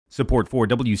Support for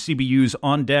WCBU's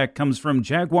On Deck comes from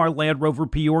Jaguar Land Rover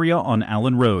Peoria on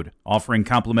Allen Road, offering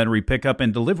complimentary pickup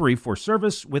and delivery for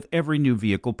service with every new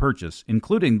vehicle purchase,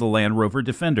 including the Land Rover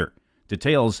Defender.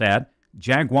 Details at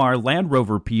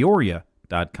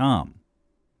jaguarlandroverpeoria.com.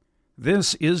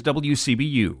 This is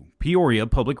WCBU, Peoria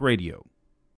Public Radio.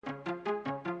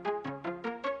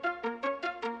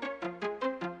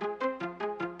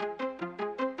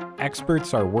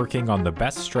 Experts are working on the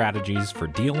best strategies for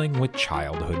dealing with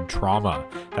childhood trauma.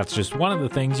 That's just one of the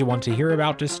things you want to hear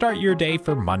about to start your day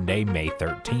for Monday, May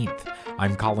 13th.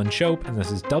 I'm Colin Shope, and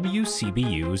this is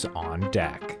WCBU's On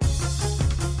Deck.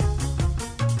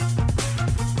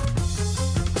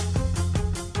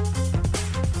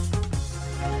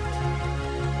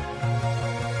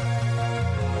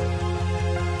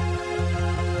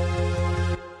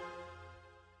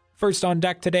 First on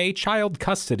deck today, child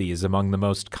custody is among the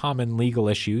most common legal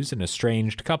issues an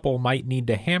estranged couple might need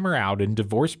to hammer out in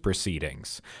divorce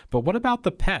proceedings. But what about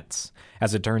the pets?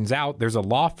 As it turns out, there's a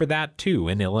law for that too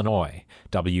in Illinois.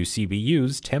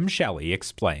 WCBU's Tim Shelley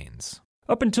explains.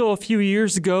 Up until a few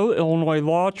years ago, Illinois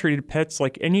law treated pets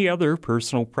like any other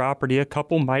personal property a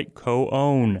couple might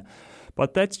co-own.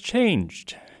 But that's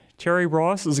changed. Terry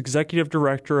Ross is executive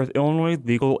director of Illinois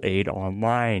Legal Aid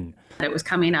Online. It was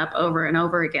coming up over and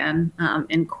over again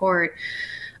in court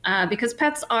because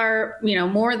pets are,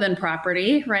 more than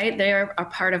property, right? They are a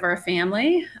part of our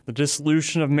family. The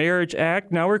Dissolution of Marriage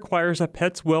Act now requires a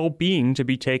pet's well-being to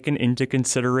be taken into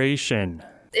consideration.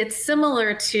 It's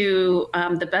similar to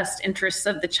the best interests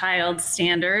of the child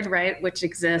standard, right, which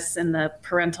exists in the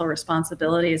parental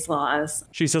responsibilities laws.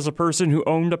 She says a person who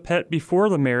owned a pet before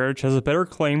the marriage has a better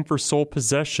claim for sole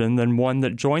possession than one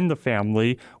that joined the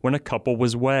family when a couple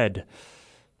was wed.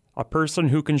 A person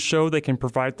who can show they can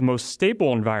provide the most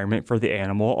stable environment for the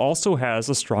animal also has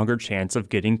a stronger chance of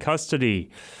getting custody.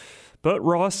 But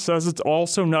Ross says it's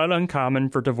also not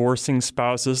uncommon for divorcing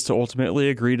spouses to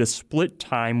ultimately agree to split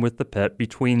time with the pet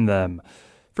between them.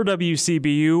 For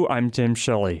WCBU, I'm Tim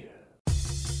Shelley.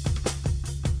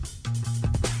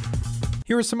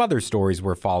 Here are some other stories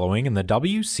we're following in the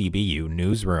WCBU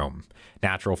newsroom.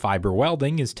 Natural Fiber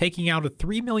Welding is taking out a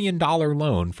 $3 million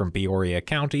loan from Peoria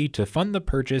County to fund the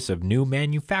purchase of new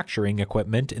manufacturing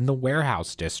equipment in the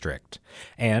warehouse district.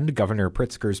 And Governor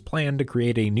Pritzker's plan to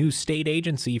create a new state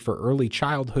agency for early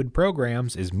childhood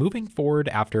programs is moving forward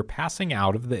after passing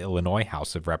out of the Illinois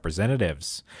House of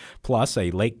Representatives. Plus,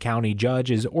 a Lake County judge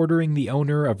is ordering the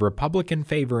owner of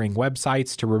Republican-favoring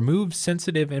websites to remove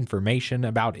sensitive information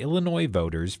about Illinois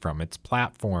voters from its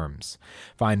platforms.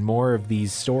 Find more of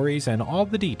these stories and all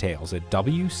the details at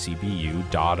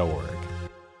WCBU.org.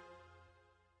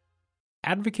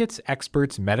 Advocates,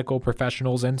 experts, medical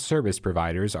professionals, and service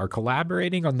providers are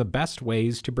collaborating on the best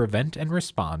ways to prevent and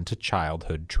respond to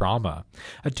childhood trauma.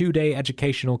 A two-day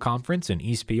educational conference in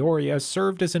East Peoria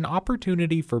served as an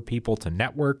opportunity for people to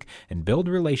network and build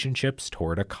relationships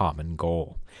toward a common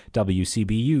goal.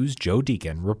 WCBU's Joe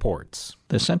Deacon reports.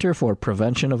 The Center for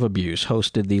Prevention of Abuse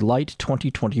hosted the Light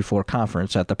 2024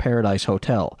 conference at the Paradise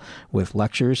Hotel, with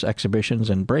lectures, exhibitions,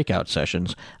 and breakout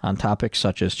sessions on topics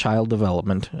such as child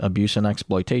development, abuse and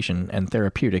exploitation, and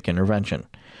therapeutic intervention.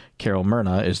 Carol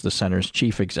Myrna is the center's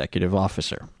chief executive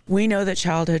officer. We know that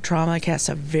childhood trauma casts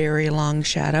a very long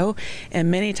shadow, and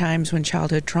many times when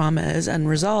childhood trauma is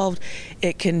unresolved,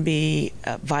 it can be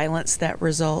violence that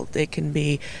results, it can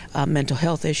be mental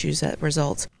health issues that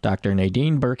results. Dr.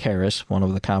 Nadine Burke-Harris, one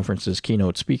of the conference's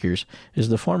keynote speakers, is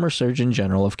the former Surgeon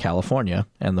General of California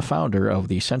and the founder of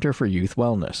the Center for Youth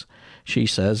Wellness. She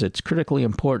says it's critically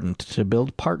important to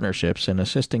build partnerships in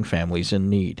assisting families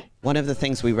in need. One of the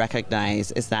things we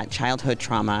recognize is that childhood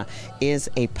trauma is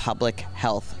a public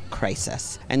health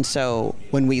crisis. And so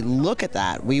when we look at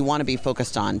that, we want to be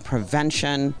focused on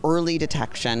prevention, early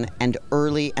detection, and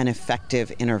early and effective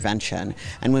intervention.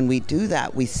 And when we do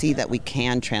that, we see that we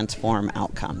can transform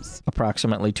outcomes.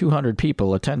 Approximately 200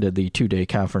 people attended the two-day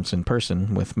conference in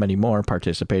person, with many more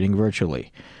participating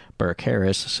virtually.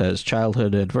 Burke-Harris says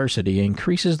childhood adversity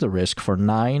increases the risk for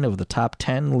 9 of the top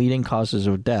 10 leading causes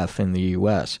of death in the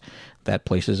U.S. That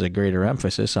places a greater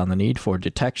emphasis on the need for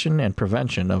detection and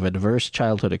prevention of adverse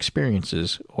childhood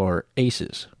experiences, or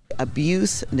ACEs.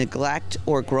 Abuse, neglect,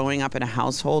 or growing up in a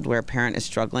household where a parent is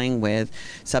struggling with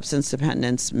substance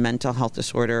dependence, mental health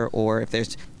disorder, or if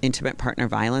there's intimate partner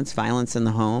violence, violence in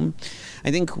the home. I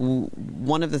think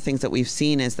one of the things that we've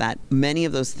seen is that many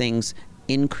of those things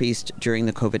increased during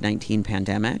the COVID-19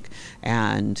 pandemic,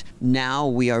 and now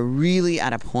we are really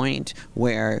at a point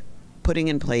where putting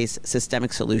in place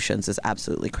systemic solutions is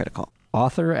absolutely critical.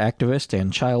 Author, activist,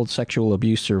 and child sexual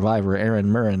abuse survivor Erin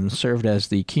Murren served as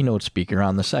the keynote speaker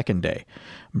on the second day.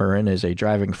 Murren is a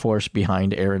driving force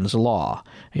behind Erin's Law,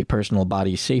 a personal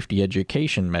body safety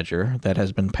education measure that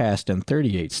has been passed in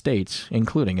 38 states,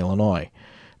 including Illinois.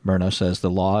 Myrna says the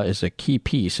law is a key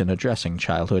piece in addressing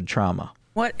childhood trauma.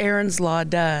 What Erin's Law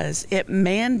does, it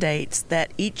mandates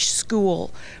that each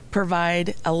school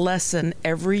provide a lesson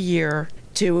every year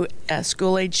to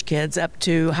school-age kids up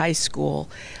to high school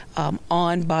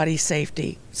on body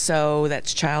safety. So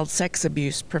that's child sex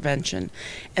abuse prevention.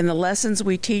 And the lessons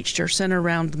we teach are centered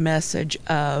around the message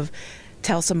of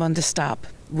tell someone to stop,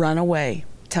 run away,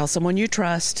 tell someone you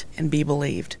trust, and be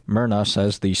believed. Myrna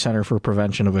says the Center for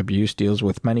Prevention of Abuse deals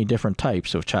with many different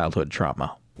types of childhood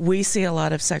trauma. We see a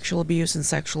lot of sexual abuse and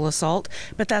sexual assault,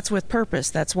 but that's with purpose.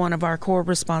 That's one of our core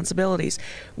responsibilities.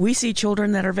 We see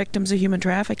children that are victims of human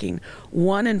trafficking.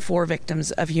 1 in 4 victims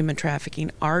of human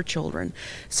trafficking are children.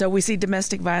 So we see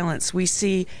domestic violence. We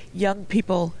see young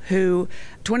people who,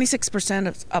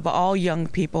 26% of all young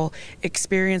people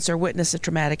experience or witness a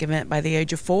traumatic event by the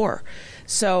age of 4.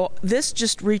 So this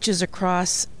just reaches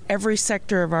across every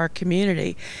sector of our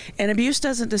community. And abuse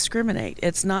doesn't discriminate.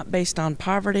 It's not based on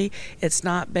poverty. It's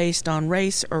not based on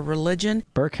race or religion.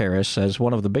 Burke Harris says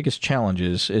one of the biggest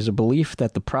challenges is a belief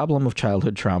that the problem of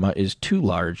childhood trauma is too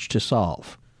large to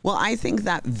solve. Well, I think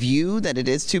that view that it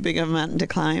is too big of a mountain to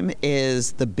climb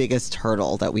is the biggest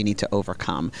hurdle that we need to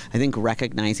overcome. I think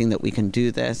recognizing that we can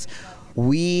do this.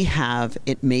 We have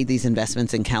made these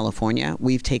investments in California.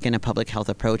 We've taken a public health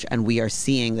approach, and we are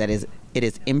seeing that it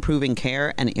is improving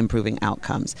care and improving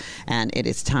outcomes. And it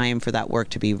is time for that work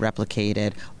to be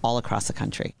replicated all across the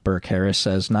country. Burke Harris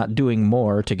says not doing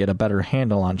more to get a better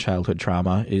handle on childhood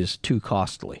trauma is too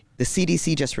costly. The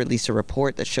CDC just released a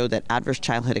report that showed that adverse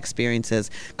childhood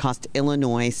experiences cost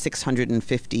Illinois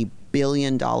 $650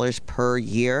 billion per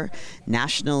year.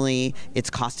 Nationally,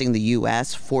 it's costing the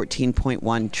U.S.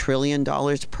 $14.1 trillion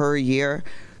per year.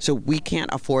 So we can't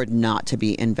afford not to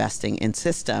be investing in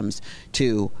systems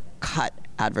to cut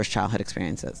adverse childhood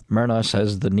experiences. Myrna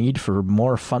says the need for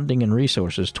more funding and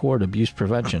resources toward abuse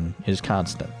prevention is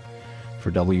constant.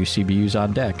 For WCBU's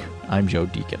On Deck, I'm Joe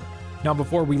Deacon. Now,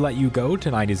 before we let you go,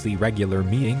 tonight is the regular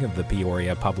meeting of the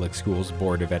Peoria Public Schools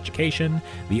Board of Education.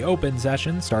 The open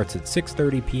session starts at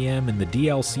 6:30 p.m. in the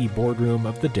DLC boardroom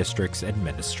of the district's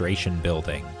administration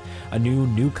building. A new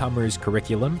newcomers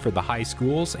curriculum for the high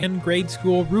schools and grade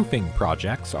school roofing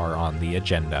projects are on the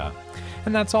agenda.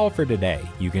 And that's all for today.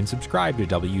 You can subscribe to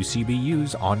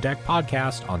WCBU's On Deck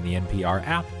podcast on the NPR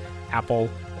app,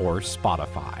 Apple, or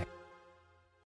Spotify.